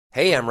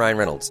Hey, I'm Ryan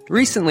Reynolds.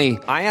 Recently,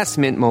 I asked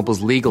Mint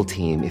Mobile's legal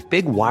team if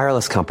big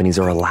wireless companies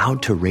are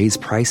allowed to raise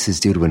prices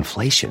due to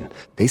inflation.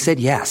 They said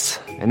yes.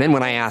 And then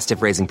when I asked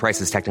if raising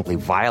prices technically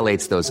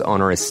violates those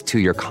onerous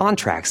two-year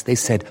contracts, they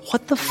said,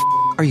 "What the f***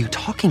 are you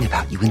talking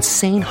about, you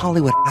insane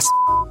Hollywood ass?"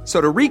 So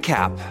to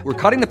recap, we're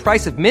cutting the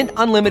price of Mint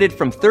Unlimited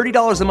from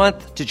 $30 a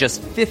month to just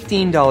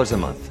 $15 a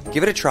month.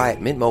 Give it a try at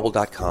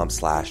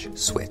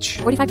mintmobile.com/switch.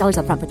 $45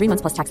 up front for 3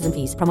 months plus taxes and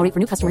fees. Promo rate for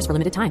new customers for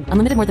limited time.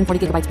 Unlimited more than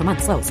 40 gigabytes per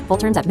month. Slows full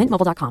terms at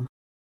mintmobile.com.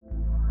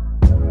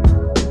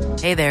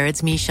 Hey there,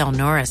 it's Michelle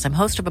Norris. I'm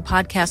host of a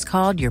podcast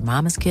called Your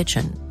Mama's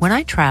Kitchen. When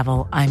I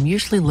travel, I'm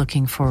usually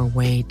looking for a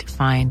way to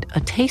find a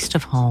taste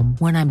of home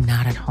when I'm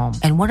not at home.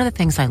 And one of the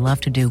things I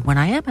love to do when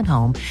I am at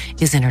home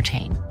is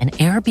entertain. And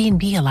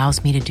Airbnb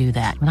allows me to do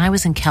that. When I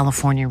was in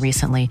California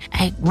recently,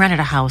 I rented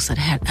a house that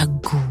had a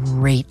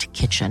great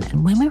kitchen.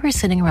 And when we were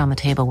sitting around the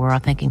table, we were all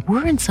thinking,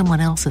 we're in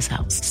someone else's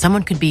house.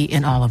 Someone could be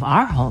in all of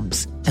our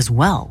homes as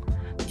well.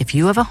 If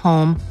you have a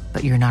home,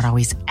 but you're not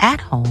always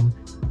at home,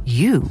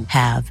 you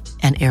have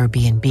an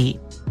Airbnb.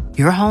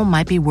 Your home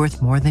might be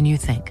worth more than you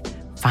think.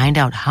 Find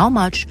out how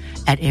much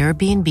at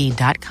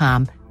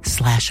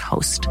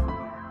airbnb.com/host.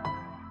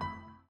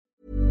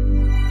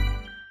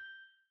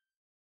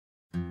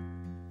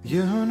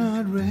 You're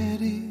not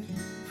ready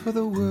for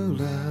the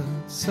world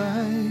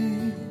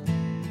outside.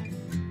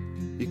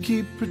 You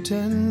keep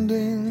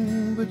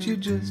pretending, but you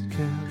just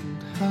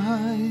can't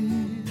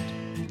hide.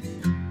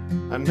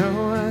 I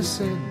know I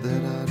said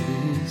that I'd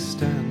be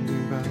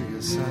standing by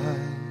your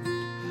side,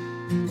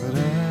 but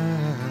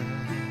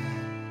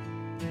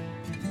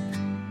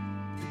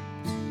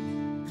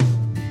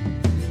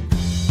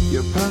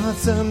your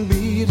path's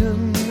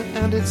unbeaten,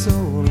 and it's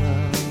all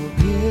I'll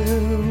give.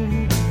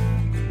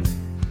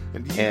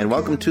 And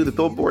welcome to the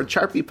Billboard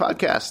Chart Beat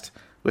Podcast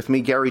with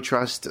me, Gary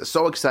Trust.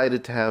 So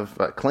excited to have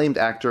acclaimed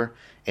actor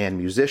and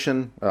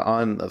musician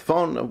on the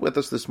phone with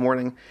us this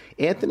morning,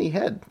 Anthony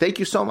Head. Thank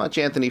you so much,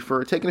 Anthony,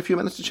 for taking a few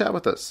minutes to chat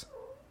with us.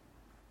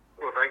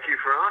 Well, thank you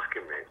for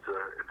asking me.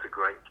 It's a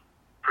great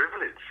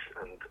privilege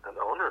and an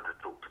honor to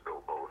talk to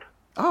Billboard.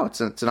 Oh, it's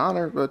an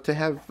honor to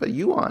have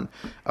you on.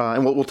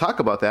 And we'll talk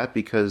about that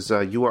because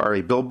you are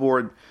a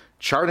Billboard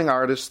charting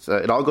artist.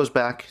 It all goes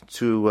back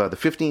to the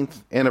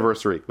 15th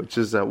anniversary, which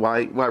is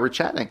why we're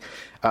chatting.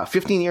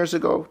 15 years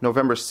ago,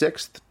 November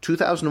 6th,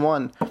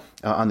 2001,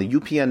 on the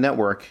UPN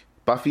network,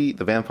 Buffy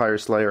the Vampire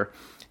Slayer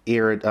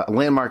aired a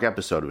landmark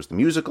episode. It was the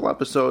musical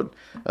episode,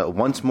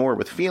 Once More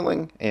with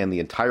Feeling, and the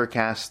entire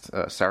cast,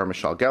 Sarah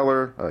Michelle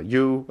Gellar,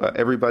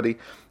 everybody,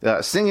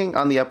 singing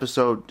on the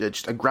episode.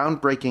 Just a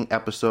groundbreaking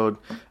episode,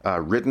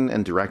 written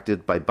and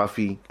directed by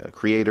Buffy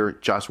creator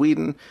Joss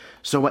Whedon.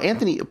 So,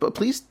 Anthony,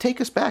 please take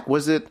us back.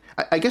 Was it?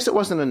 I guess it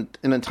wasn't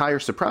an entire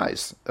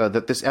surprise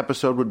that this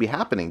episode would be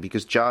happening,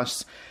 because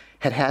Joss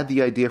had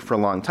the idea for a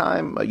long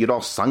time. You'd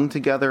all sung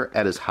together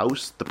at his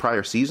house the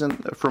prior season,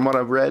 from what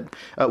I've read.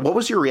 What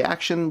was your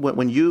reaction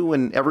when you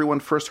and everyone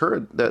first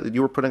heard that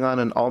you were putting on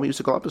an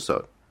all-musical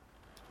episode?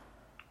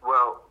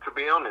 Well, to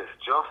be honest,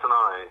 Joss and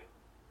I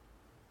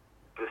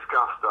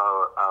discussed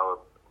our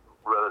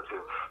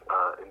relative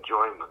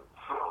enjoyments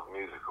of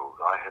musicals.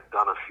 I had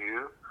done a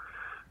few.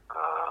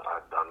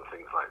 I'd done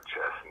things like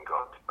Chess and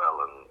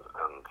Godspell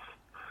and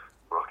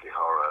Rocky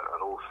Horror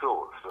and all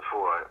sorts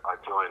before I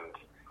joined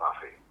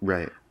Buffy.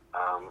 Right.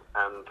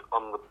 And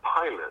on the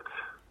pilot,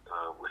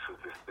 which was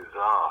this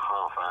bizarre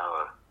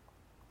half-hour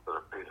sort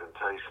of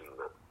presentation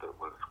that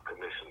was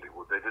commissioned,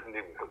 they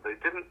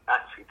didn't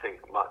actually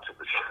think much of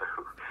the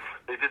show.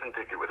 They didn't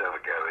think it would ever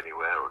go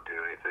anywhere or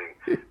do anything.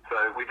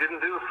 So we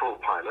didn't do a full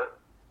pilot.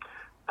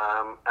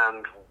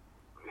 And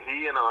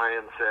he and I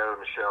and Sarah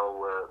Michelle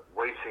were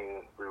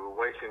waiting. We were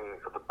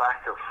waiting at the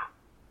back of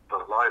the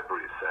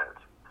library set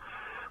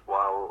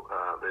while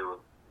they were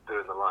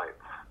doing the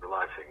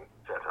lighting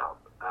set up,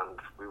 and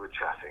we were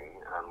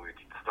chatting, and we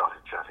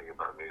started chatting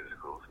about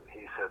musicals, and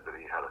he said that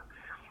he had a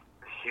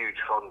huge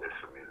fondness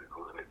for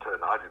musicals, and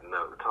I didn't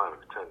know at the time,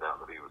 it turned out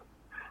that he was a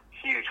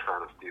huge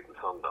fan of Stephen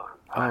Sondheim.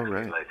 Oh,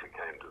 right. He later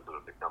came to sort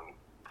of become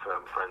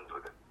firm friends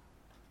with him.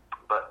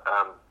 But,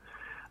 and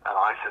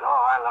I said,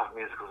 oh, I love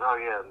musicals, oh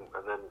yeah,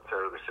 and then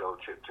Sarah Michelle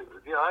chipped in and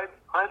said, yeah,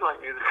 I'd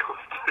like musicals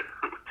too.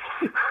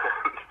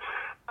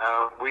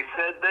 We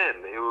said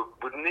then,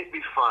 wouldn't it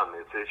be fun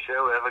if this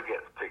show ever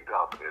gets picked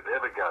up, and if it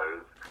ever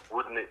goes,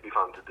 wouldn't it be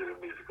fun to do a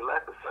musical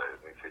episode?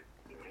 And he said,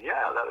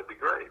 yeah, that would be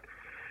great.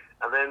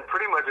 And then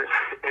pretty much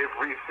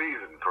every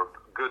season, for a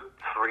good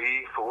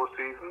 3-4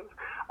 seasons,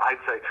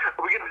 I'd say,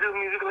 are we going to do a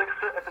musical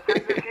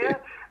episode this year?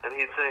 And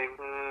he'd say,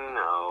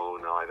 no,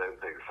 I don't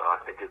think so.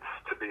 I think it's,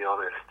 to be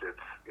honest, it's,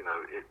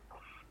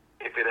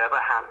 if it ever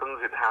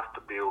happens, it has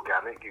to be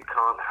organic. You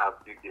can't have,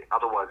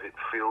 otherwise it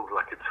feels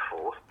like it's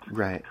forced.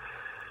 Right.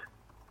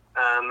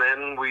 And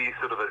then we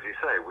sort of, as you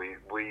say, we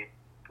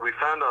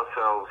found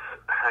ourselves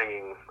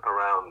hanging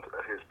around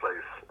at his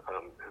place.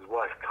 His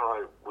wife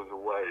Kai was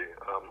away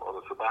on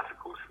a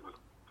sabbatical. She was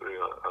doing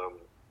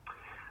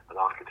an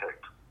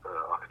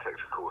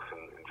architecture course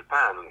in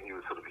Japan, and he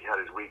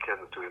had his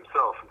weekends to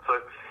himself. And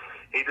so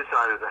he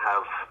decided to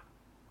have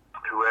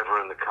whoever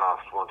in the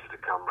cast wanted to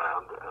come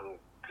round and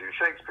do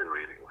Shakespeare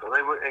readings. And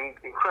they were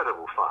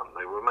incredible fun.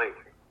 They were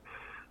amazing.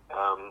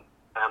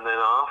 And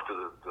then after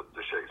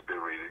the Shakespeare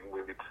reading,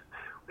 we'd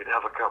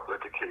have a couple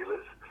of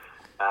tequilas,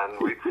 and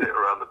we'd sit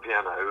around the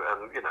piano,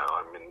 and, you know,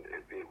 I mean,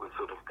 it was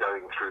sort of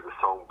going through the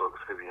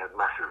songbooks, because he had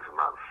massive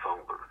amounts of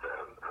songbooks there,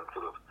 and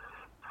sort of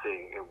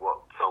seeing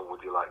what song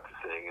would you like to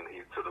sing, and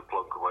he'd sort of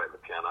plonk away at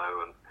the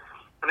piano,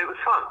 and it was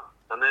fun.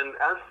 And then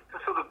as the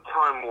sort of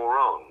time wore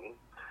on,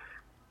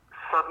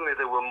 suddenly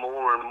there were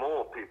more and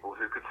more people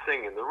who could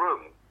sing in the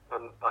room.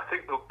 And I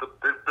think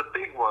the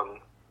big one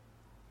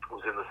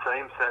was in the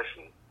same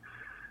session.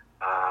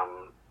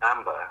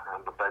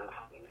 Amber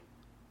Benson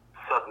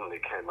suddenly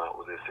came out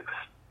with this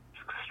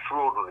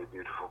extraordinarily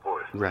beautiful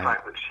voice. Right. The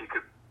fact that she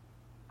could,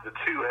 the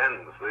two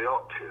ends, the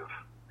octave,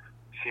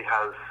 she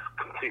has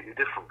completely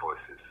different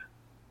voices,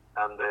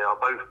 and they are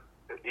both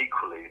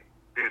equally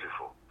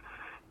beautiful.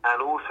 And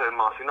also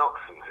Martin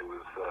Oxon, who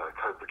was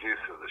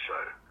co-producer of the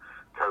show,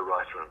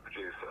 co-writer and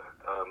producer,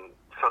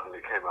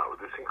 suddenly came out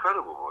with this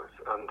incredible voice.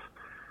 And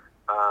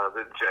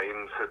that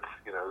James had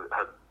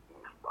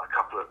a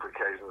couple of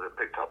occasions had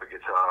picked up a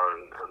guitar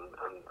and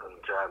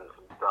jams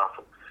and stuff.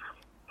 And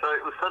so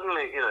it was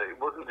suddenly, you know, it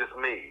wasn't just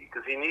me,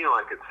 because he knew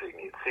I could sing.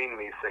 He'd seen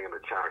me sing at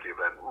a charity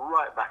event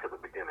right back at the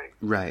beginning.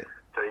 Right.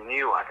 So he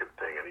knew I could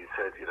sing, and he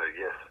said, you know,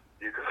 yes,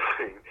 you can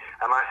sing.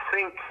 And I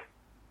think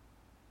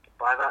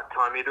by that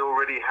time he'd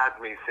already had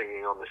me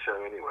singing on the show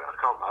anyway.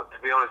 To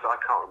be honest, I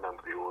can't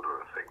remember the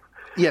order of things.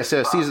 Yes,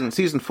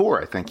 season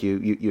 4, I think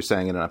you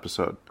sang in an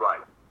episode.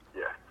 Right.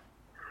 Yes.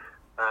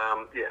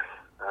 Yes.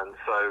 And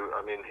so,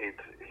 I mean,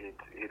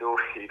 he'd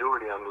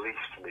already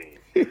unleashed me.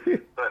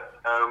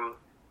 But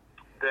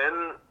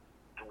then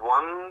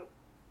one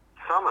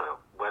summer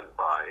went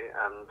by,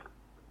 and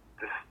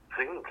this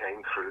thing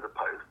came through the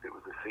post. It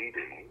was a CD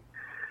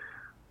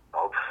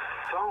of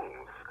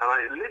songs, and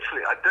I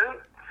don't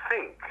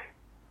think,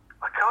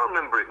 I can't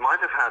remember. It might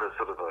have had a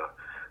sort of a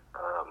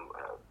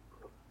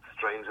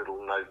strange little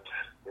note,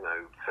 you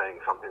know,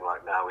 saying something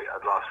like,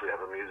 at last we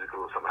have a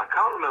musical or something. I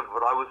can't remember,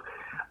 but I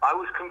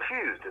was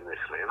confused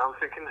initially, and I was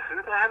thinking,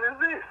 who the hell is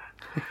this?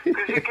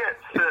 Because you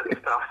get certain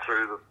stuff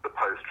through the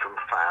post from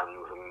fans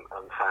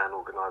and fan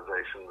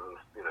organisations and,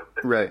 you know,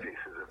 bits and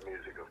pieces of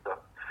music and stuff.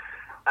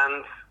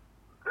 And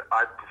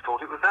I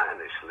thought it was that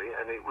initially,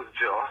 and it was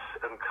Joss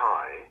and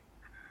Kai,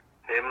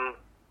 him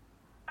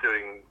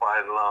doing, by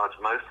and large,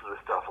 most of the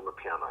stuff on the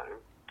piano,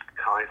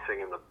 Kai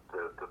singing the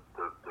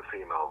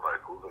female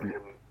vocals, and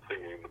him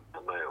singing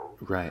the male.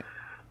 Right.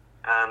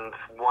 And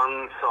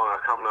one song, I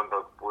can't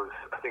remember,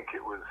 I think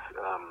it was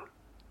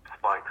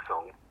Spike's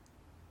song.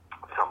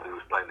 Somebody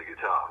was playing the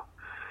guitar.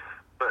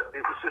 But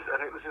it was just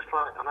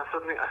like, and I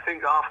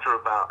think after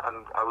about,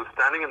 and I was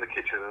standing in the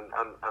kitchen,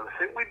 and I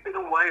think we'd been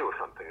away or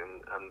something,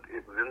 and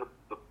it was in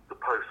the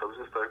post, I was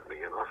just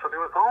opening it, and I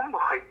suddenly went, oh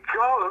my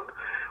God,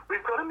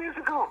 we've got a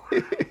musical.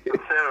 And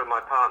Sarah,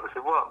 my partner,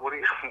 said, what? What?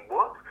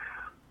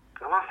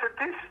 And I said,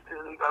 this,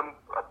 and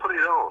I put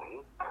it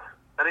on,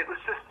 and it was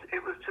just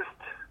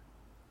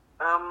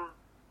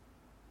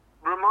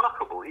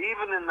remarkable.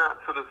 Even in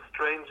that sort of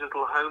strange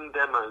little home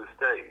demo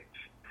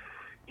stage,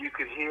 you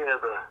could hear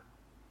the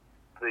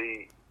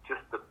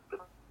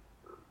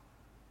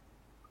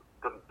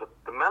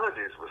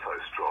melodies were so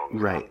strong,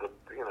 right? And the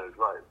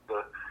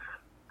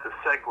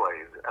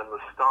segues and the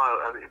style,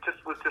 and it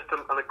just was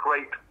a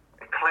great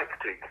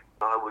eclectic.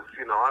 I was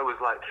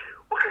like,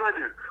 what can I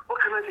do? What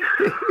can I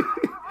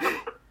do?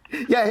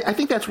 Yeah, I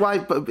think that's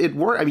why it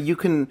worked. I mean, you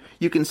can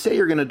say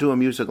you're going to do a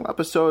musical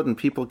episode and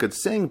people could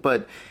sing,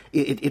 but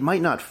it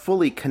might not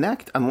fully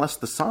connect unless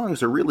the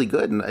songs are really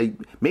good.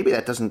 And maybe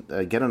that doesn't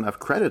get enough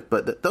credit,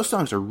 but those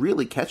songs are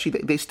really catchy.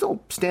 They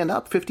still stand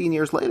up 15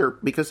 years later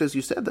because, as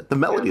you said, the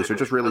melodies are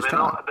just really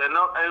strong. They're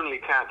not only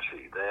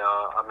catchy. They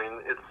are.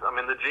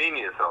 The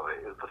genius of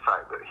it is the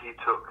fact that he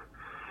took,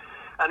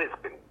 and it's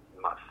been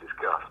much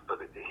discussed, but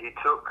he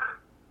took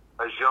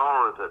a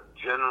genre that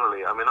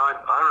generally, I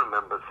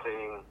remember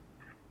seeing,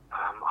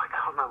 I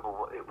can't remember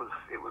what it was.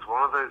 It was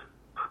one of those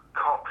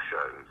cop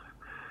shows,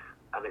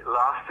 and it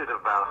lasted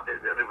about.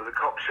 It was a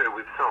cop show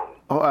with song.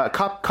 Oh,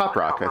 Cop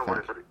Rock, I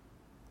think.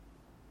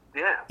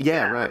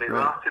 Yeah, right. And it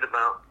lasted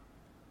about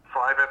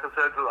 5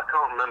 episodes. I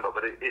can't remember,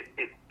 but it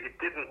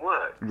didn't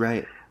work.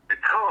 Right.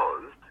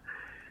 Because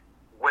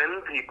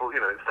when people,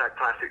 it's that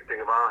classic thing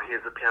of,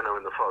 here's a piano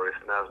in the forest,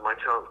 now's my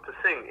chance to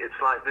sing. It's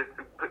like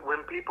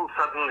when people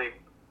suddenly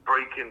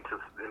break into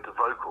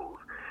vocals,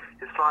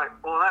 it's like,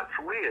 well, that's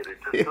weird.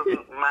 It just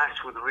doesn't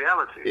match with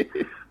reality.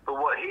 But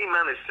what he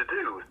managed to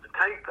do was to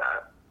take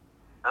that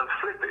and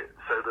flip it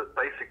so that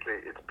basically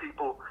it's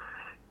people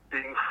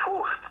being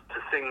forced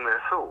to sing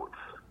their thoughts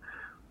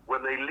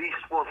when they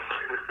least want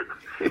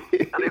to.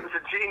 And it was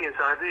a genius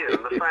idea.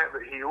 And the fact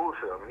that he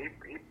also,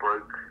 he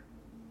broke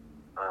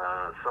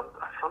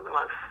something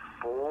like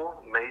 4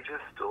 major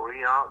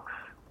story arcs.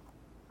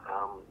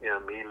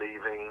 Me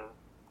leaving,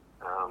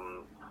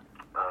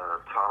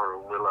 Tara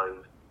and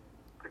Willow's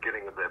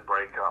beginning of their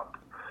breakup,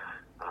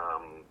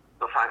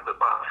 the fact that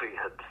Buffy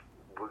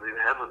was in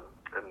heaven,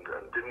 and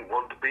didn't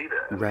want to be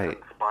there. Right.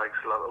 And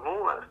Spike's Love, and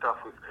all that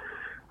stuff was,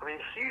 I mean,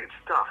 huge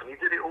stuff, and he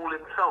did it all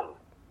in song.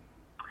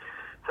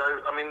 So,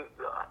 I mean,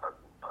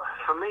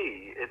 for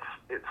me,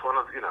 it's one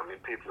of, I mean,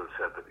 people have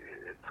said that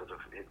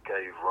it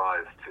gave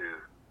rise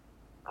to,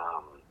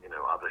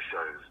 other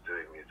shows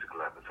doing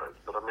musical episodes.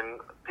 But I mean,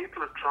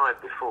 people have tried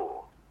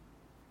before.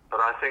 But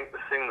I think the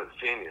thing that's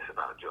genius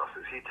about Joss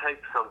is he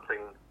takes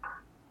something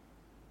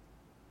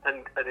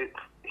and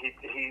he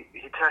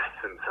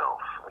tests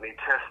himself, and he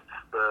tests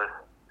the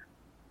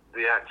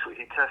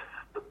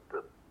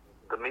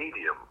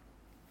medium.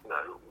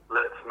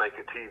 Let's make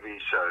a TV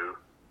show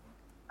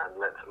and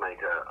let's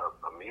make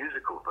a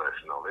musical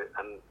version of it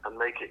and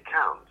make it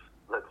count.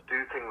 Let's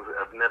do things that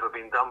have never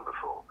been done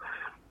before.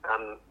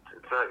 And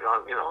so,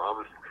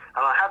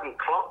 I hadn't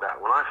clocked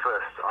that when I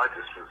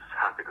just was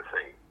happy to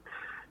sing.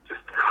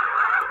 Just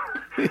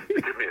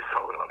give me a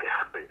song and I'll be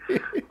happy.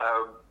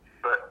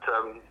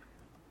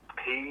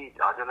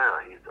 I don't know.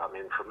 I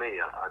mean, for me,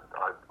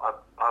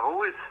 I've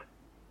always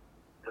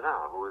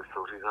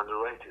thought he's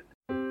underrated.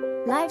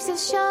 Life's a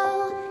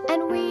show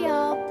and we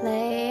all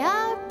play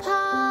our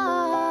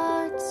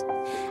parts.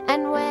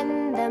 And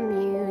when the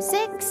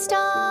music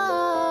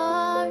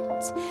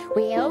starts,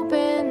 we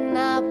open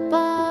up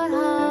our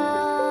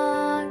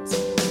hearts.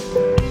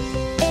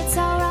 It's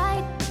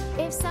alright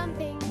if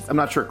something's... I'm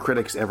not sure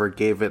critics ever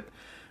gave it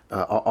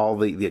all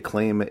the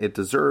acclaim it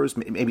deserves.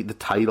 Maybe the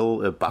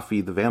title,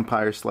 Buffy the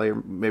Vampire Slayer,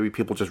 maybe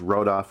people just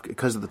wrote off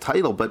because of the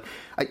title. But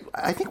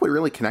I think what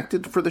really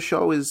connected for the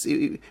show is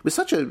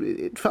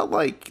it felt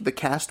like the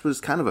cast was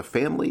kind of a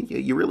family.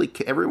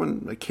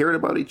 Everyone cared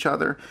about each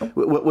other.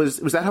 Was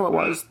that how it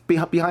was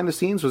behind the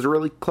scenes? Was it a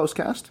really close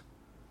cast?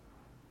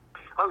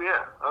 Oh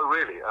yeah, oh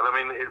really. And I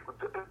mean,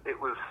 it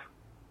was.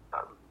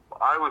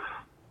 I was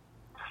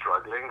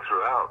struggling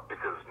throughout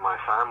because my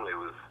family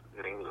was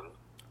in England.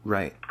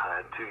 Right.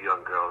 I had two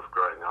young girls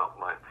growing up.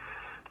 My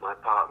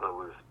partner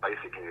was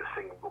basically a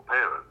single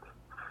parent,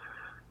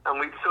 and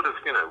we'd sort of,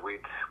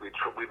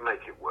 we'd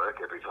make it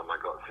work. Every time I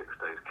got 6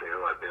 days clear,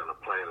 I'd be on a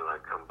plane and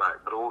I'd come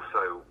back. But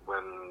also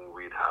when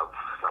we'd have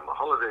summer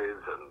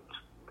holidays and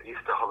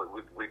Easter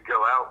holidays, we'd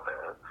go out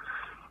there,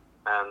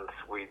 and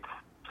we'd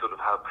sort of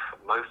have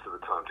most of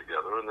the time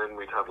together, and then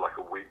we'd have like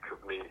a week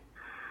of me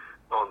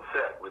on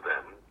set with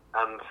them,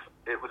 and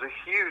it was a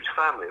huge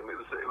family. I mean,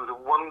 it was a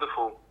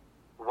wonderful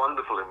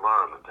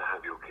environment to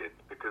have your kids,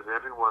 because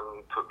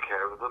everyone took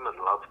care of them and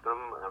loved them,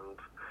 and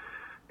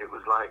it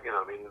was like,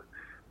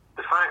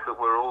 the fact that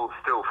we're all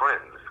still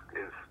friends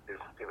is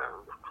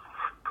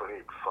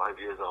 25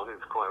 years on is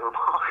quite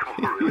remarkable,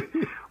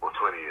 really. Or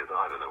 20 years,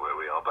 I don't know where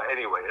we are, but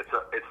anyway, it's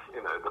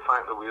the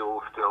fact that we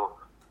all still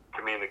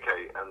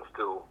communicate and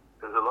still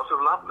there's a lot of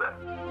love there.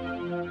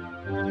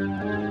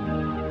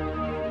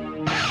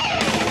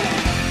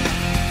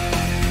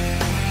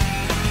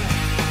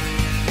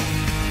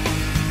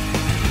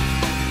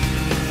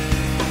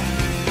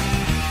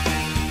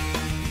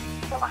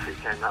 Buffy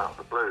came out of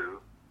the blue.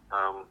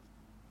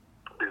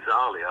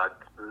 Bizarrely, I'd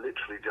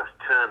literally just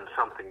turned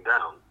something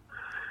down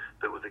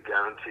that was a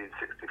guaranteed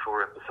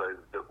 64 episodes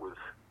that was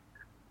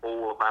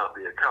all about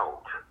the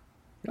occult,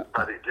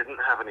 but it didn't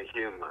have any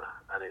humour,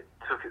 and it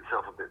took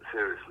itself a bit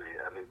seriously,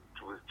 and it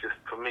was just,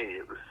 for me,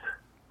 it was,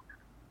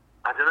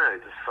 I don't know,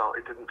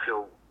 it didn't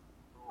feel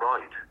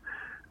right.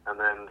 And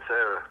then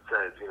Sarah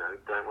said,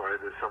 don't worry,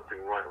 there's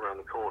something right around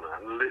the corner,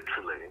 and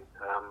literally,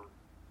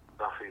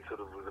 Buffy sort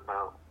of was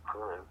about, I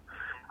don't know,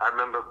 I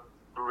remember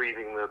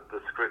reading the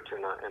script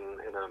in a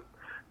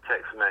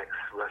Tex-Mex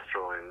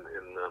restaurant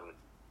in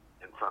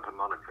Santa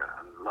Monica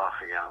and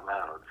laughing out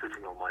loud,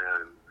 sitting on my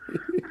own,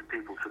 with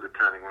people sort of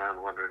turning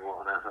around wondering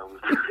what on earth I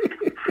was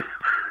doing.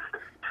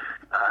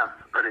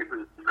 But it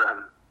was,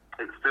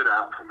 it stood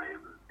out for me.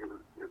 It was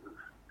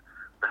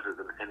better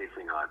than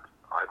anything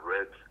I'd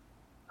read.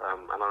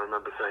 And I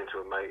remember saying to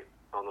a mate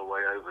on the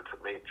way over to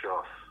meet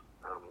Joss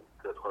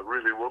that I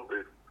really want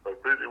it. And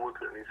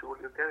he said, well,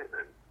 you'll get it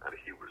then. And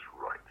he was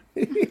right.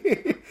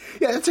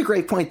 Yeah, that's a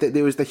great point, that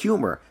there was the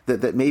humor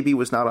that maybe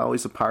was not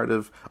always a part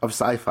of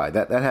sci-fi.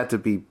 That had to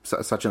be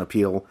such an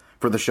appeal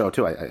for the show,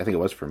 too. I think it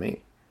was for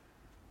me.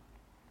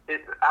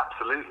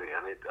 Absolutely,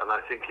 and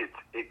I think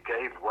it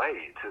gave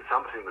way to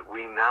something that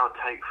we now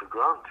take for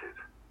granted.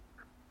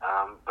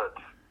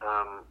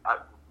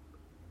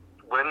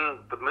 When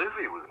the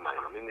movie was made,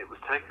 I mean, it was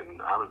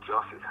taken out of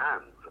Joss's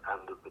hands,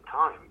 and at the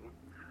time,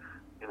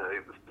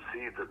 it was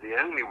perceived that the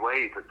only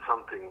way that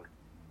something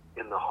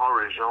in the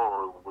horror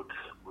genre would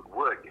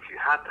work, if you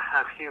had to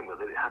have humour,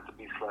 that it had to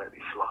be slightly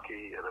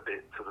schlocky and a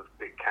bit sort of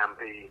bit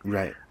campy,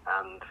 right?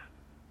 And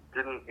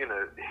didn't,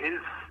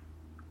 his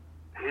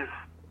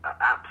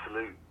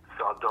absolute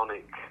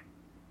sardonic,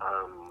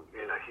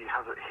 he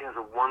has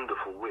a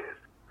wonderful wit,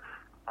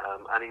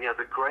 and he has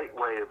a great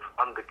way of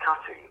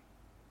undercutting.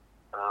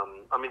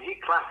 I mean, he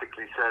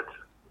classically said,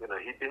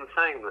 he'd been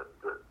saying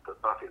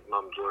that Buffy's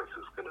mum Joyce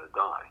was going to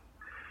die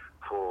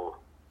for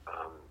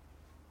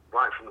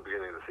right from the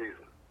beginning of the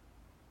season,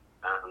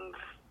 and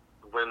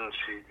when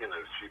she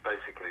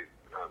basically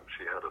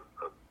she had a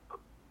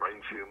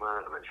brain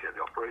tumor, and then she had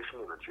the operation,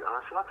 and then and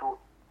I said, I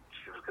thought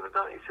she was going to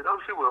die. He said, oh,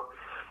 she will.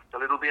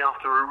 And it'll be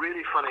after a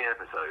really funny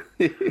episode.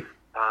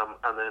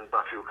 And then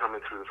Buffy will come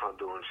in through the front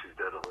door and she's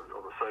dead on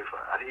the sofa.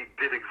 And he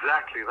did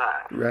exactly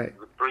that. Right. It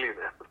was a brilliant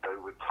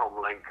episode with Tom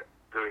Lenk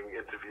doing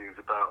interviews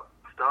about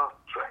Star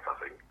Trek, I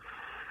think.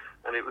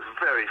 And it was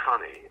very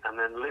funny. And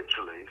then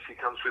literally she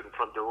comes through the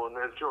front door and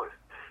there's Joyce.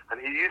 And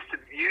he used to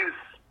use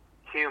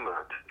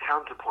humour to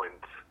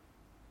counterpoint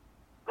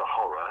the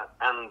horror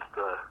and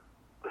the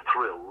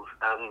thrills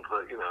and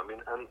the, you know, I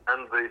mean, and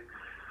the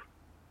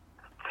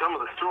some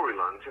of the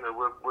storylines, you know,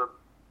 were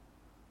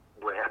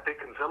epic,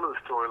 and some of the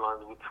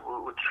storylines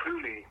were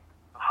truly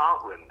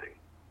heartrending.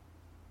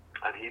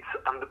 And he'd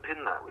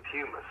underpin that with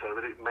humour so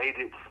that it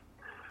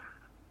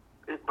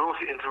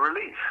brought it into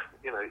relief.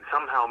 You know, it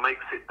somehow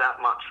makes it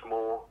that much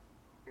more,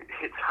 it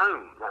hits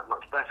home that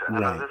much better.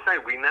 And as I say,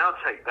 we now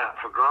take that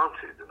for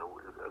granted as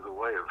a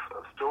way of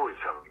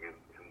storytelling in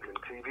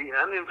TV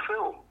and in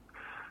film.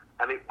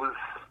 And it was,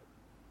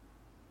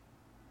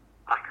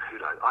 I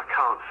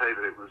can't say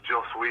that it was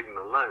Joss Whedon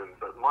alone,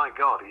 but my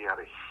God, he had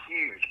a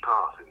huge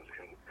part in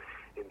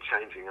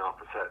changing our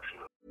perception.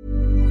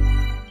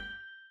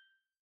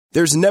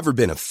 There's never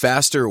been a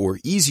faster or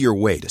easier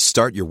way to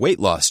start your weight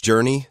loss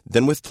journey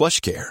than with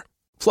PlushCare.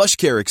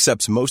 PlushCare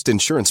accepts most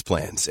insurance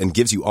plans and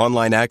gives you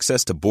online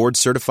access to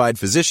board-certified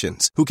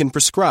physicians who can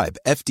prescribe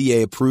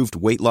FDA-approved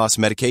weight loss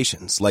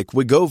medications like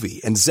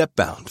Wegovy and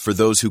Zepbound for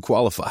those who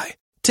qualify.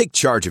 Take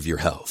charge of your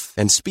health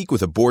and speak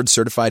with a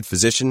board-certified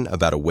physician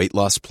about a weight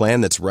loss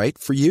plan that's right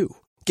for you.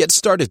 Get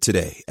started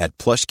today at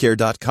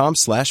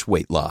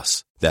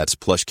plushcare.com/weight-loss. That's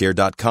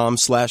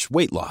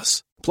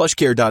plushcare.com/weight-loss.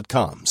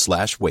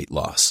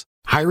 plushcare.com/weight-loss.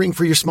 Hiring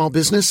for your small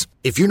business?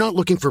 If you're not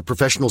looking for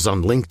professionals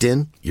on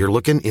LinkedIn, you're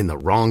looking in the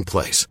wrong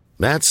place.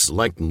 That's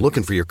like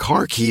looking for your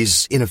car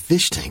keys in a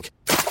fish tank.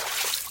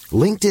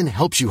 LinkedIn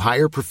helps you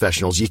hire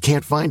professionals you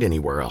can't find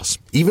anywhere else,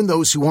 even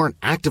those who aren't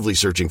actively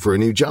searching for a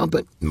new job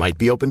but might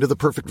be open to the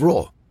perfect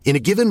role. In a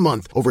given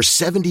month, over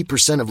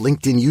 70% of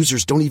LinkedIn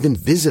users don't even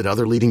visit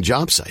other leading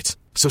job sites.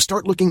 So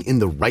start looking in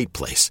the right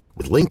place.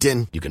 With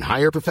LinkedIn, you can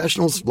hire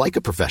professionals like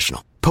a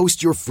professional.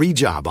 Post your free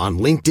job on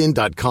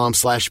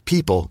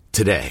linkedin.com/people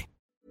today.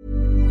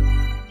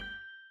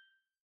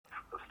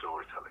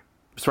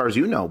 As far as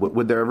you know,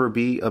 would there ever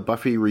be a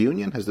Buffy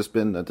reunion? Has this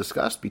been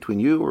discussed between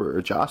you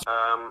or Joss?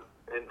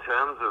 In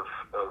terms of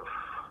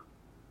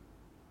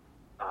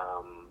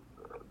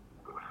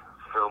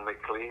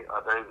filmically, I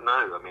don't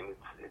know. I mean,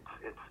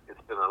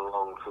 it's been a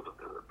long sort of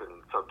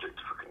been subject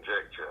for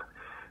conjecture.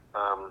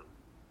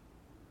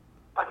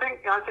 I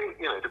think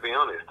you know, to be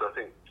honest, I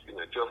think, you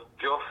know,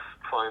 Joss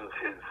finds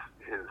his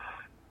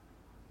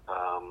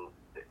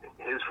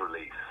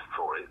release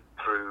for it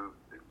through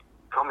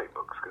comic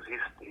books, because I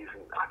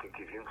think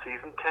he's in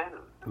season 10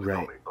 of the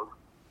comic book.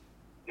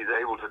 He's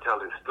able to tell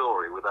his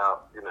story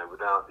without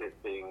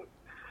it being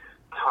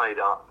tied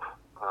up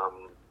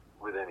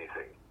with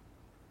anything.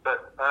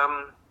 But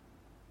I'm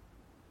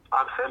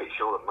fairly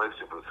sure that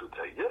most of us would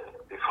say yes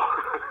if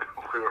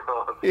we were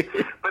asked.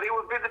 But it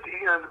would be the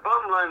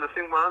bottom line. One of the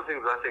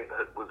things I think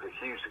that was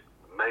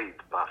made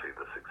Buffy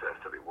the success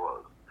that it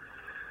was,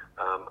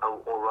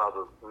 or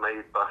rather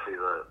made Buffy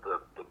the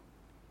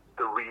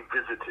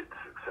revisited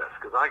success.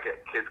 Because I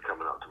get kids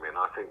coming up to me and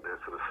I think they're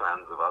sort of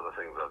fans of other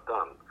things I've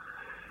done,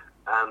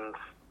 and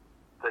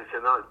they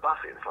say, "No, it's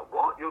Buffy." And it's like,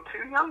 "What? You're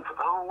too young for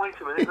that?" Oh,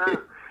 wait a minute,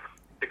 no.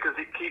 Because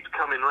it keeps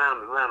coming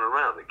round and round and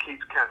round. It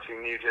keeps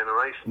catching new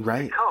generations.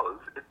 Right.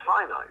 Because it's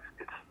finite.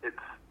 It's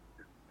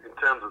in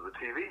terms of the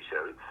TV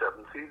show, it's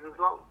 7 seasons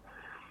long.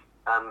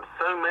 And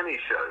so many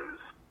shows,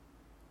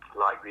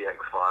 like the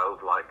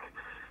X-Files, like,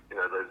 you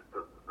know, the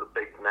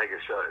big mega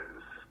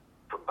shows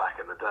from back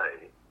in the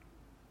day,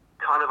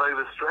 kind of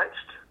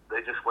overstretched.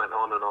 They just went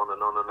on and on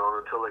and on and on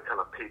until they kind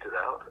of petered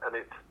out. And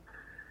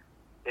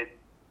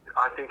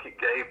I think it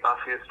gave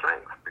Buffy a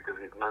strength, because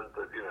it meant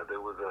that, you know,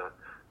 there was a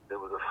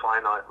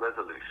finite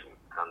resolution,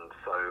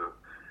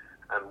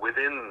 and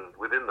within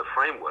the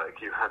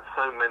framework, you had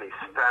so many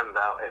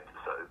standout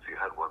episodes. You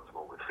had Once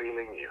More with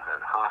Feeling, you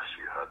had Hush,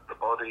 you had The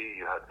Body,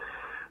 you had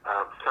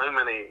so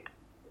many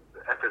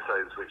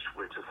episodes which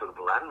are sort of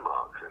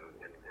landmarks in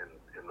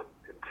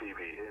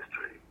TV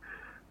history,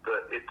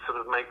 that it sort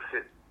of makes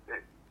it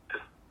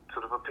just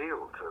sort of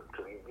appeal to,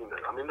 you know.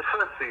 I mean, the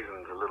first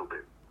season's a little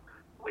bit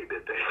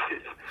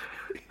dated.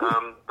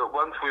 But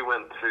once we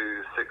went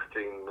to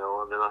 16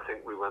 mil, and then I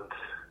think we went to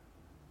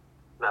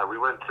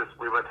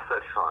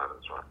 35.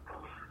 That's right.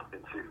 In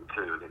season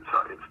 2, and it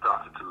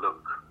started to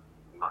look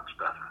much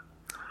better.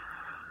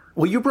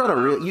 Well, you brought a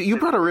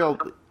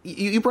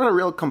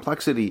real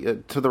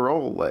complexity to the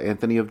role,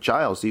 Anthony, of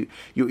Giles. You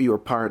were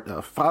part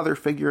father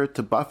figure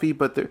to Buffy,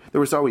 but there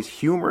was always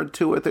humor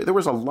to it. There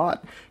was a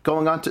lot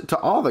going on to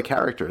all the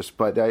characters.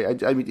 But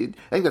I mean,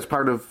 I think that's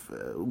part of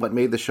what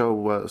made the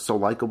show so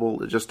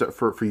likable. Just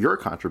for your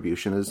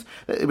contribution, is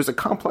it was a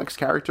complex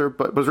character,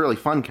 but it was a really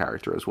fun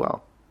character as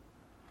well.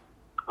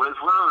 Well,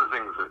 it's one of the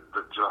things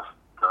that Joss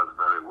does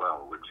very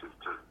well, which is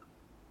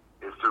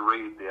to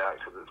read the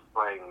actor that's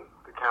playing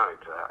the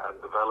character and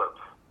develops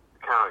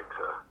the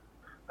character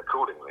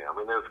accordingly. I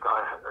mean,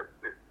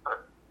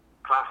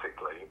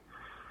 classically,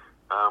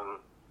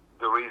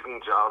 the reason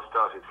Giles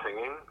started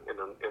singing in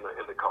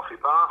a coffee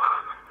bar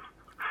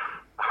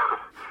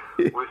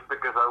was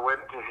because I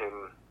went to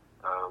him.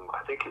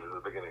 I think it was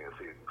the beginning of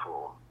season 4,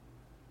 or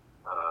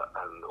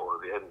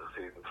the end of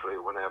season 3,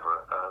 or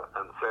whenever,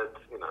 and said,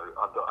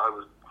 I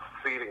was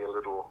feeling a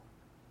little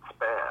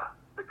spare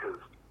because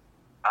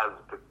as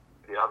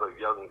the other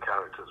young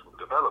characters were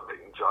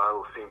developing,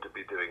 Giles seemed to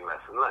be doing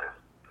less and less.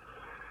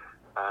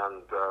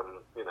 And,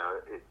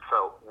 it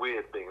felt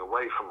weird being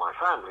away from my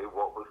family.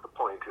 What was the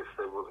point if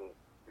there wasn't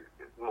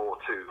more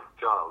to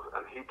Giles?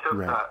 And he took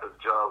that as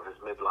Giles'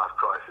 midlife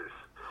crisis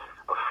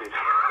of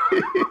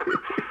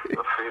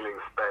feeling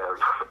spare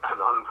and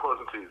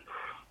unwanted,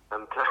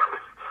 and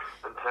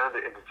turned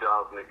it into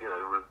Giles, and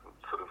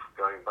sort of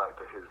going back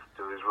to his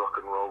rock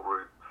and roll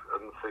roots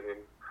and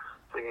singing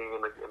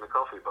in a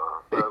coffee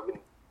bar.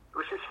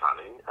 Which is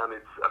funny, and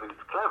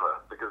it's clever,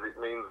 because it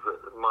means that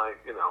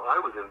I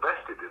was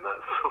invested in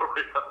that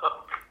story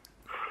arc.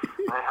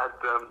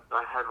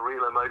 I had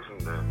real emotion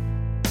there.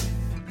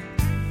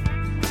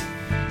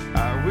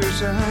 I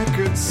wish I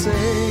could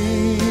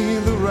say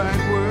the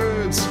right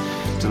words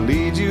to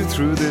lead you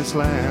through this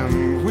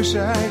land. Wish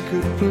I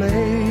could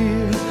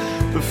play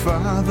the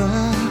father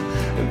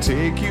and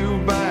take you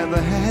by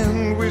the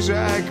hand. Wish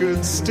I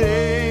could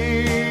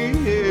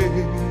stay,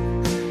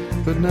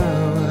 but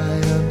now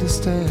I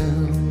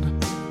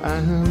understand. I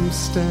am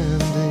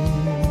standing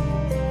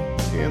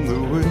in the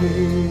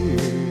way.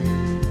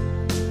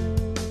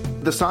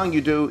 The song you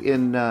do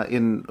in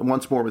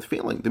Once More with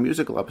Feeling, the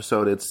musical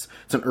episode, it's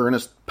an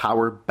earnest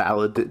power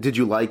ballad. Did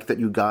you like that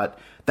you got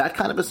that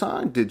kind of a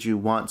song? Did you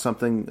want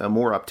something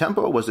more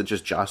up-tempo? Was it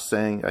just Josh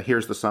saying,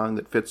 here's the song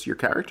that fits your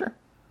character?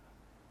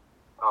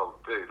 Oh,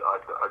 dude,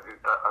 as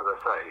I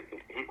say,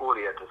 all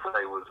he had to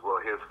say was, well,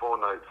 here's 4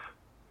 notes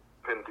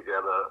pinned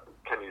together,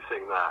 can you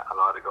sing that? And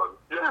I'd have gone,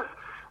 yes!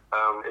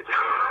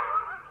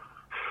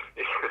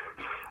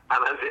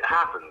 And as it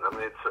happened, I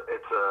mean,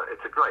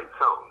 it's a great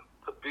song.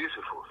 It's a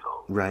beautiful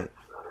song. Right.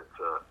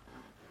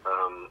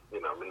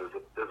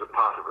 There's a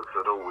part of us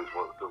that always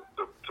wants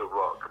to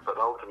rock, but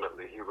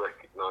ultimately he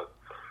recognised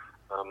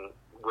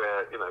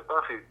where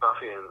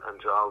Buffy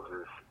and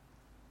Giles's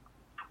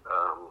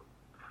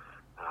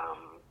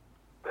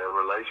their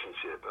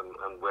relationship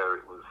and where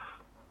it was,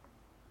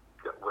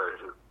 the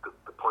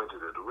point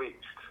it had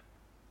reached,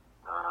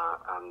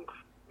 and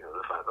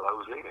the fact that I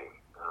was leaving.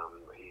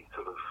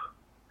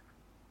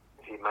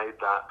 He made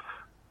that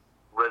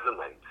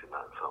resonate in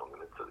that song,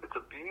 and it's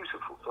a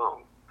beautiful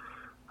song.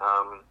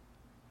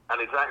 And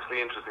it's actually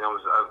interesting.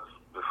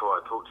 Before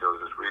I talked to you, I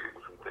was just reading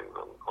some things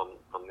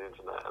on the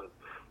internet, and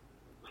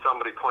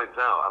somebody points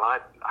out, and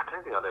I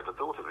don't think I'd ever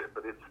thought of it,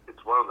 but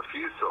it's one of the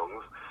few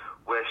songs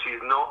where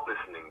she's not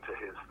listening to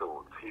his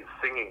thoughts. He's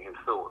singing his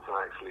thoughts, and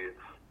actually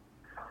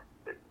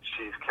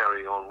she's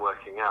carrying on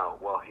working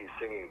out while he's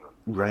singing them.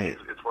 Right.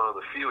 It's one of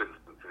the few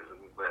instances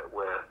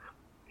where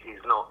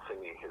he's not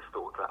singing his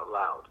thoughts out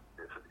loud.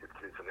 It's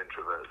an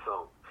introvert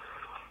song.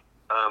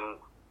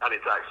 And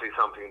it's actually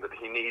something that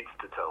he needs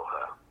to tell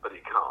her, but he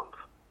can't.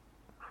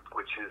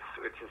 Which is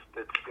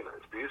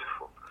it's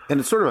beautiful. And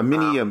it's sort of a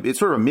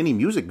mini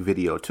music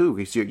video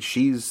too.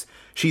 She's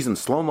in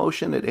slow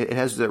motion. It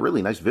has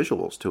really nice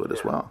visuals to it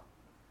as well.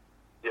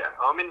 Yeah,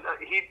 I mean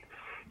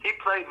he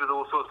played with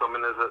all sorts. I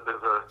mean there's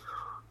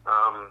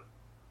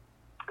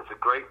a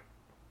great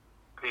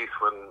piece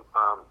when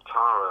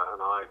Tara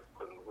and I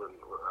when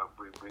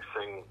we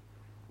sing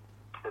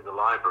in the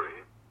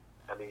library,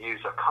 and he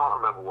used, I can't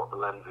remember what the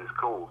lens is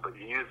called, but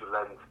he used the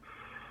lens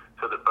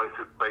so that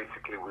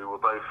basically we were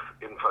both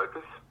in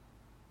focus.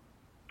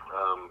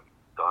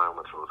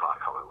 Diameter, I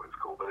can't remember what it's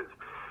called, but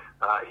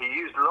he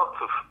used lots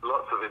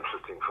of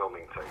interesting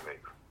filming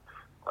techniques.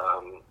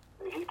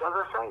 As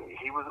I say,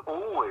 he was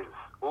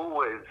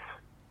always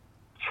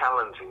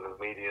challenging the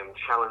medium,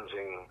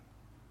 challenging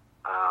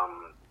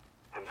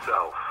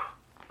himself,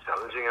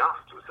 challenging us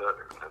to a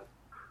certain extent.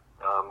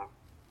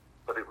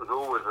 But it was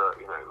always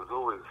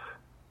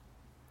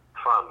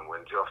fun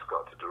when Josh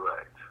got to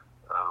direct,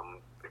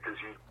 because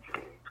you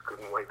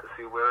couldn't wait to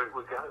see where it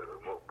would go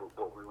and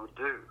what we would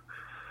do.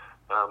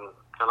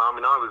 And I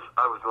mean, I was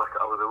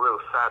a real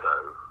sado.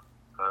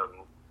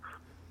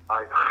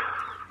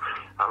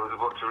 I was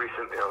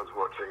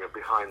watching a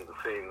behind the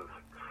scenes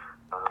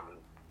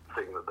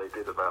thing that they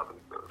did about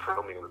the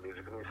filming of the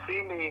music, and you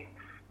see me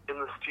in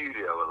the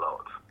studio a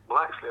lot.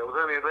 Well, actually, I was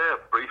only there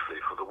briefly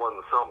for the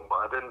one song,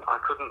 but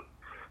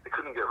they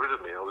couldn't get rid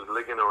of me. I was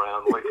ligging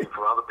around waiting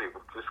for other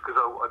people just because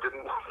I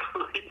didn't want to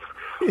leave,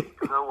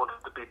 because I wanted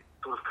to be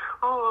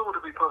I want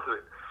to be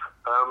positive.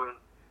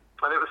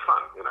 And it was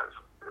fun,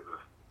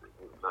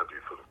 nobody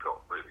sort of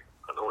got really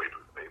annoyed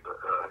with me, but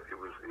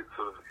it's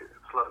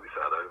slightly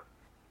sad.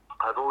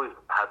 I've always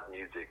had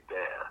music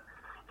there.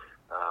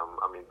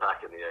 I mean,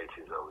 back in the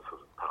 80s, I was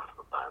sort of part of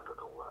a band and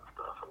all that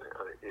stuff, and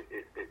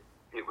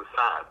it was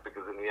sad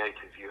because in the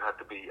 80s you had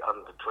to be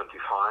under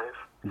 25.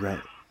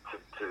 Right. to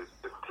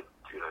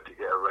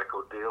get a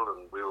record deal,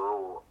 and we were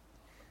all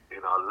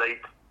in our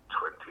late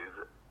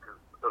 20s,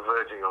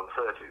 verging on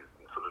 30s,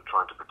 and sort of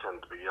trying to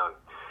pretend to be young.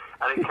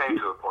 And it came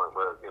to a point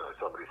where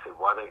somebody said,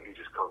 "Why don't you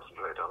just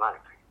concentrate on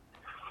acting?"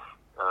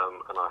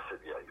 And I said,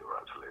 "Yeah, you're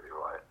absolutely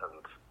right."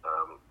 And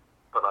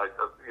but I've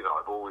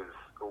always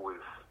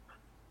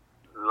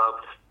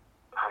loved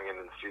hanging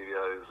in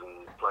studios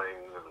and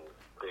playing and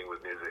being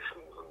with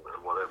musicians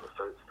and whatever.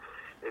 So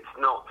it's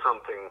not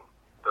something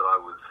that I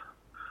was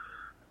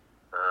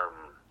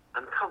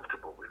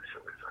uncomfortable with,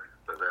 shall we say.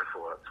 So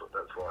therefore,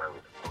 that's why I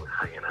was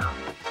hanging out.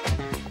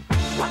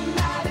 One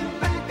night in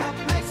Bangkok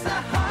makes a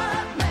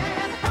hard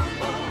man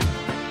humble.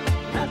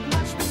 Not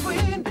much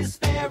between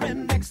despair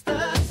and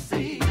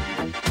ecstasy.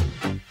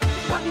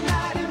 One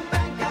night in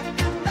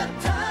Bangkok and the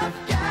tough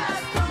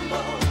guys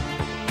crumble.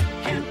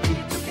 Can't be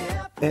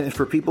together. And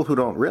for people who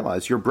don't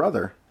realize, your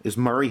brother is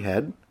Murray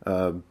Head,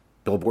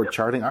 Billboard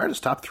charting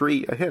artist, top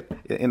 3 hit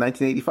in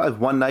 1985,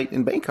 One Night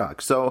in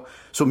Bangkok. So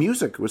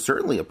music was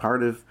certainly a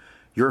part of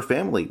your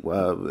family.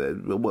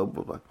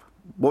 What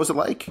was it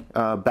like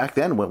back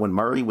then when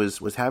Murray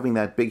was having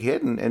that big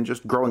hit and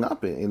just growing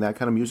up in that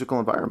kind of musical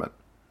environment?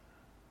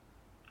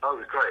 Oh, it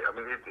was great.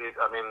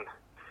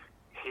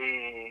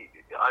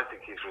 I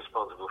think he's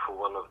responsible for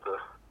one of the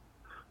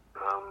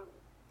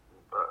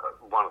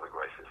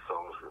greatest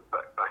songs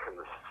back in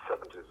the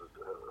 70s, a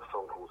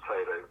song called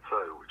Say It Ain't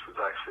So, which was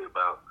actually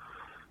about,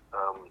 I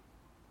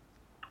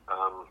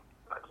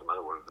don't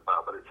know what it's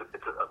about, but it's a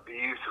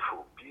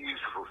beautiful,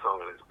 beautiful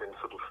song, and it's been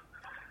sort of,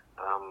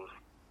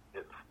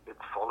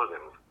 it's followed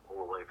him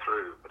all the way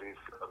through. But he's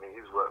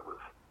worked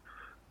with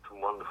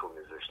some wonderful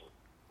musicians,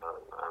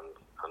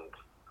 and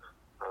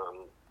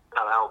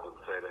that album,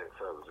 Say It Ain't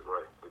So, was a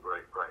great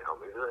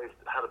album. He's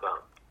had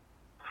about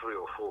 3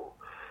 or 4,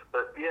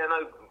 but yeah,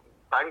 no,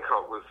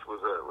 Bangkok was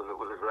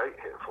a great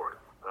hit for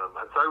him,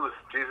 and so was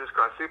Jesus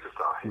Christ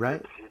Superstar. He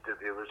did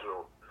the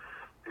original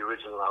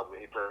album.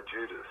 He played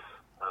Judas,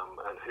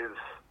 and his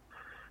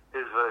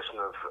version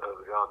of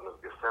the Garden of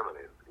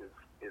Gethsemane is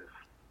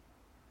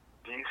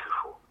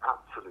beautiful,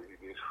 absolutely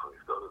beautiful.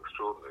 He's got an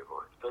extraordinary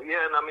voice. So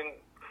yeah, and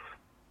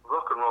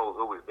rock and roll has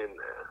always been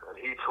there, and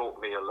he taught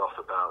me a lot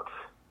about.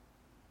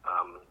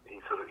 He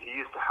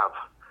used to have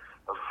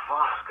a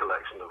vast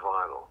collection of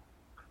vinyl,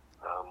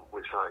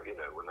 which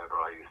whenever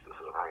I used to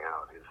sort of hang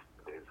out at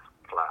his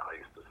flat, I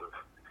used to sort of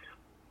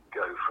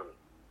go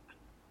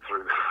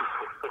through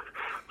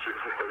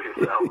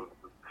various albums.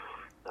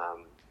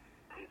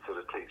 He'd sort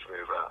of teach me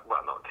about,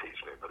 well, not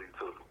teach me, but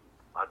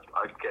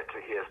I'd get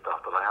to hear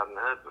stuff that I hadn't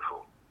heard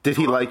before. Did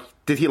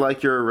he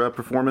like your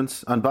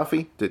performance on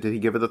Buffy? Did he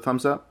give it a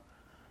thumbs up?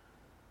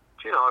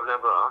 I've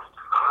never asked.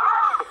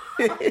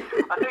 I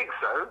think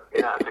so.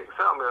 Yeah, I think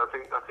so. I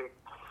think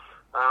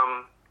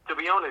to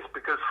be honest,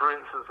 because for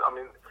instance,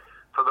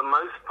 for the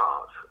most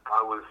part,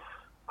 I was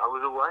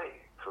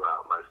away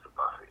throughout most of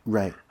Buffy.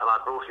 Right. And I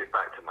brought it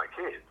back to my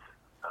kids,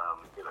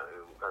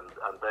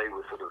 and they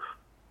were sort of,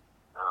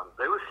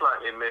 they were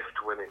slightly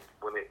miffed when it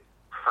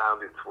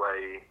found its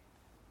way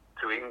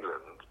to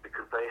England,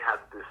 because they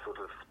had this sort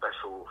of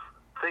special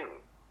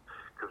thing,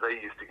 because I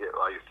used to take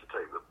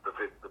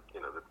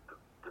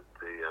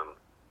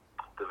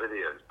the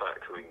videos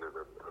back to England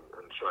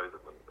and show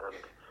them, and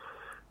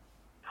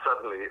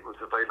suddenly it was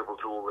available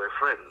to all their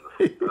friends.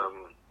 I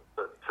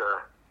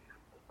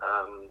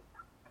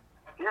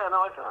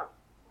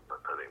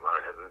don't think Murray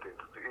had anything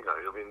to do.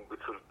 We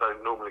sort of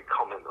don't normally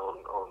comment on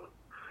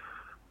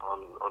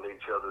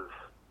each other's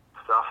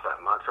stuff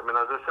that much. As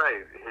I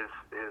say, his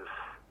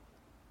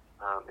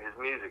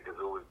music has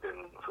always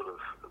been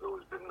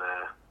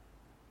there.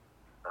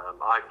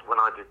 When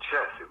I did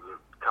Chess, it was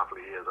a couple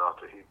of years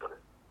after he'd done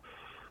it.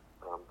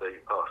 They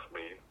asked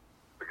me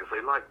because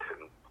they liked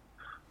him,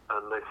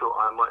 and they thought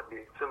I might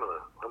be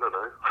similar. I don't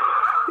know.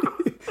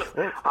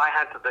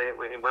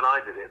 When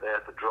I did it, they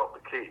had to drop the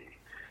key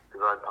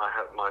because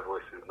my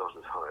voice is not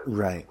as high as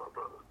my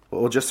brother's.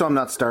 Well, just so I'm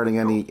not starting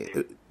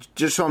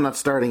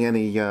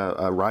any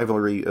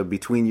rivalry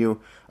between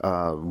you,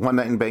 One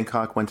Night in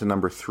Bangkok went to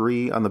number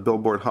 3 on the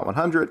Billboard Hot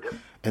 100, yep.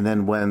 And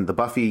then when the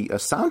Buffy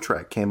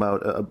soundtrack came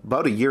out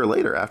about a year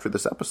later after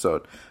this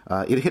episode,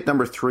 it hit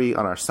number 3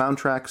 on our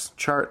soundtracks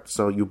chart.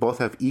 So you both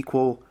have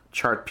equal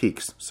chart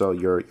peaks. So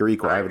you're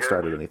equal. I haven't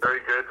started anything. Very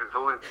good. It's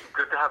always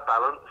good to have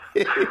balance.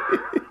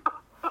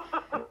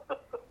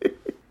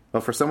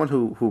 Well, for someone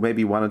who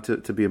maybe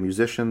wanted to be a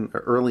musician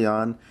early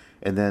on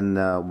and then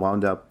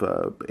wound up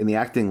in the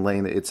acting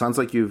lane, it sounds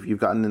like you've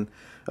gotten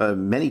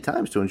many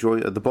times to enjoy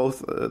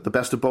the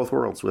best of both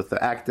worlds with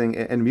the acting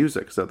and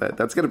music. So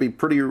that's going to be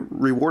pretty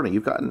rewarding.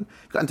 You've gotten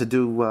to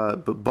do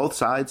both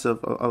sides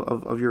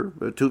of your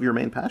two of your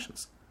main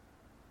passions.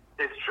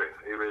 It's true.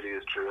 It really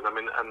is true.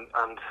 And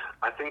and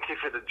I think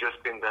if it had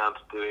just been down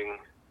to doing.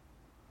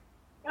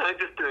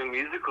 Just doing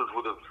musicals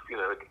would have,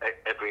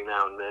 every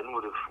now and then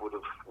would have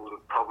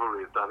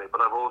probably done it. But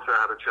I've also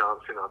had a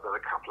chance, I've done a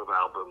couple of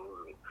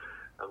albums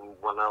and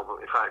one album.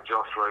 In fact,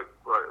 Joss wrote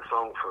a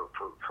song for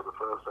the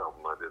first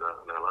album I did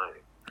out in LA.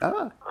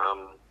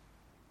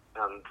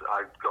 And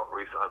I got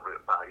I've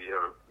written about a year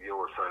or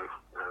so.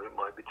 It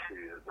might be 2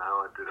 years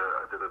now. I did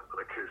an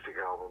acoustic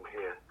album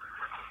here,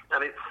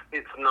 and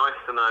it's nice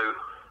to know,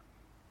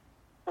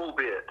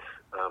 albeit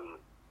a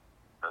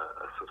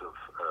sort of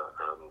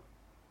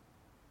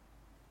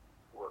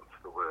what's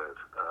the word?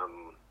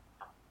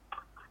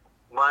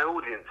 My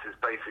audience is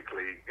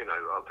basically,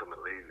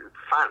 ultimately it's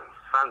fan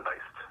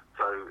based.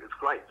 So it's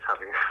great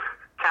having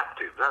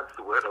captive. That's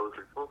the word I was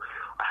looking for.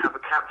 I have a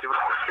captive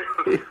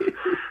audience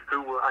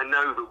who I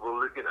know that will,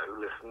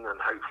 listen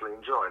and hopefully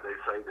enjoy. They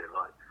say they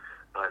like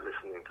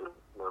listening to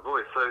my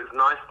voice. So it's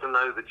nice to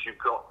know that you've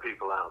got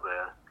people out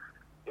there.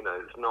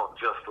 It's not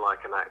just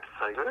like an actor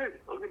saying, "Hey,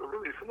 I'm going to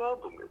release an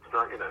album." It's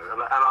like, and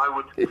I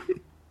would,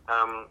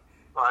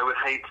 I would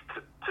hate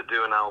to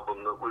do an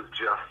album that was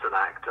just an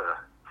actor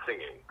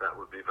singing. That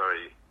would be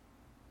very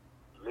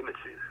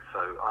limited.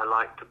 So I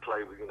like to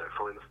play with,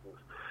 for instance,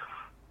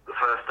 the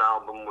first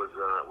album was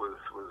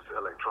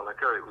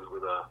electronica. It was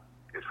with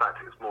in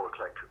fact, it's more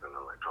eclectic than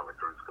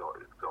electronica.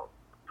 It's got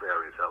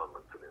various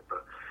elements in it.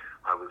 But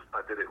I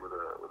did it with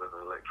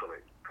an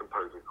electronic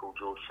composer called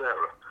George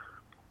Serra.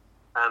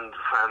 And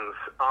fans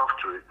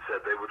after it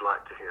said they would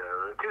like to hear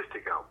an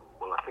acoustic album.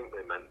 Well, I think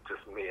they meant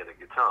just me and a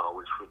guitar,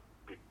 which would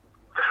be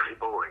very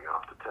boring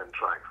after 10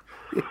 tracks.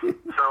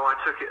 So I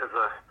took it as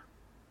a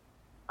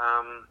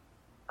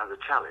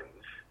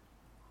challenge.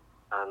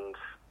 And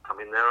I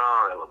mean, there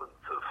are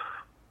elements of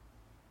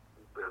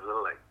there's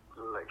an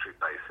electric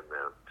bass in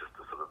there just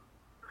to sort of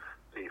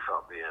beef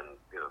up the end,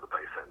 the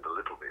bass end a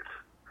little bit.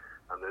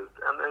 And there's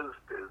an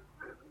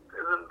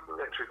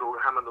electrical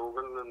Hammond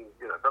organ, and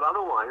but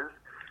otherwise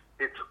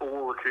it's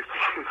all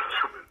acoustic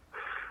instruments.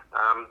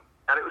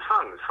 And it was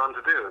fun. It was fun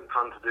to do, and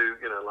fun to do,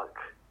 like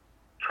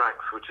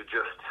tracks which are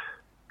just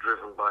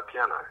driven by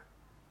piano.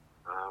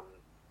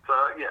 So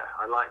yeah,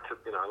 I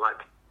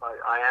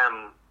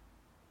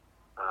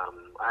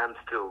am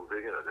still,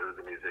 there is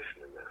a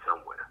musician in there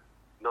somewhere.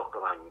 Not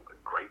that I'm a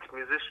great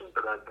musician,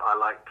 but I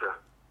like to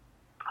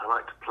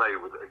play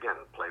with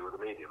the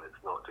medium.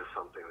 It's not just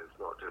something. It's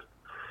not just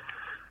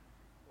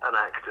an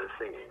actor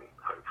singing.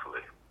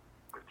 Hopefully,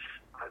 which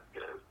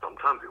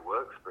sometimes it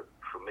works, but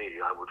for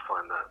me, I would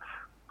find that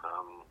I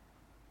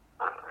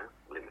don't know,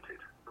 limited.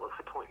 What's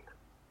the point?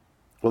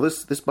 Well,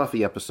 this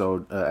Buffy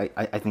episode,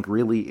 I think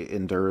really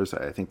endures.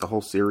 I think the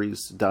whole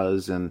series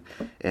does, and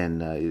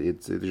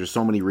there's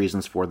so many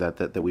reasons for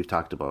that we've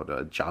talked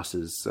about.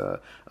 Joss's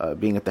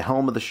being at the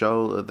helm of the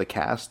show, the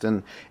cast,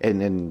 and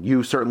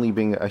you certainly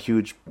being a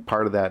huge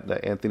part of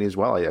that, Anthony, as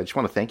well. I just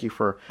want to thank you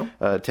for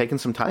taking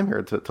some time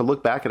here to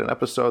look back at an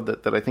episode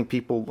that I think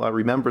people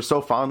remember so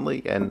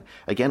fondly, and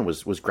again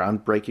was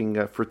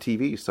groundbreaking for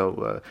TV.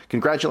 So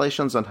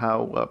congratulations on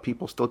how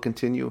people still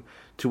continue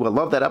to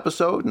love that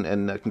episode,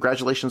 and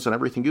congratulations on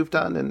everything you've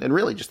done, and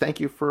really just thank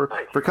you for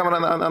coming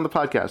on the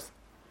podcast.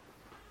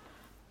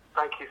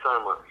 Thank you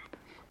so much.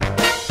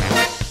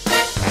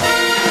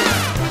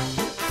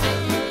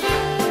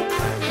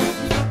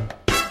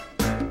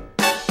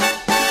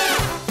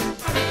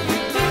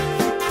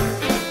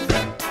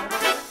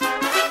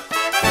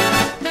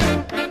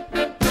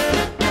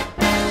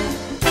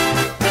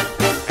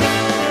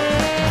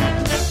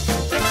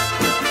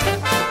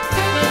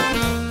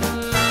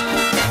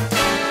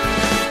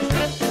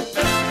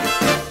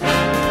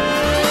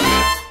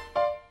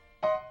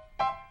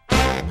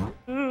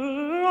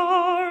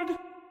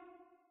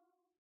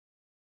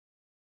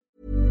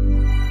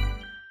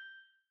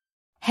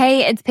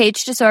 Hey, it's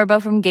Paige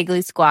DeSorbo from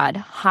Giggly Squad.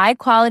 High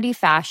quality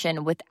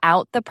fashion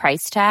without the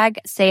price tag.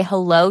 Say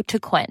hello to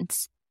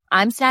Quince.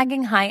 I'm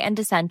snagging high-end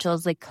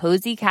essentials like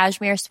cozy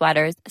cashmere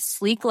sweaters,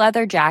 sleek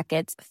leather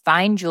jackets,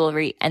 fine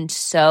jewelry, and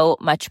so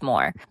much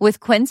more.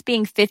 With Quince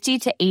being 50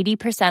 to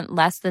 80%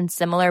 less than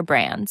similar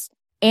brands.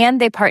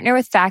 And they partner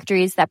with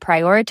factories that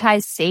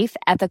prioritize safe,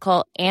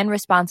 ethical, and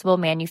responsible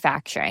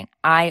manufacturing.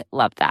 I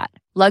love that.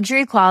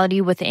 Luxury quality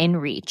within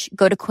reach.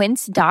 Go to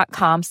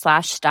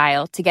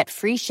quince.com/style to get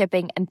free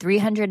shipping and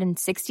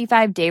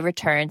 365-day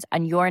returns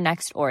on your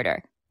next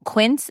order.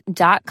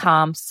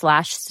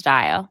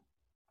 Quince.com/style.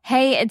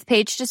 Hey, it's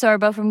Paige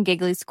DeSorbo from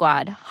Giggly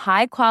Squad.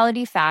 High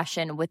quality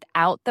fashion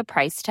without the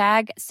price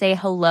tag. Say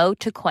hello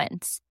to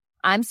Quince.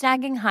 I'm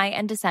snagging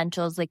high-end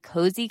essentials like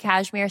cozy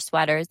cashmere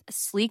sweaters,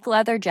 sleek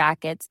leather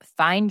jackets,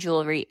 fine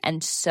jewelry,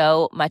 and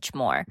so much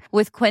more.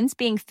 With Quince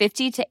being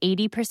 50 to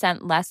 80%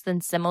 less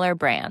than similar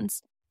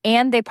brands.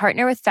 And they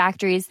partner with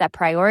factories that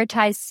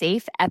prioritize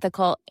safe,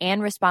 ethical,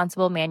 and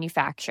responsible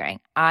manufacturing.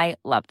 I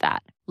love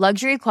that.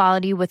 Luxury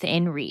quality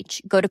within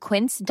reach. Go to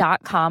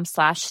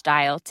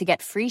quince.com/style to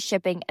get free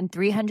shipping and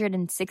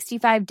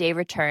 365-day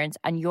returns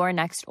on your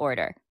next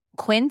order.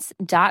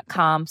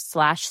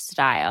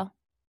 Quince.com/style.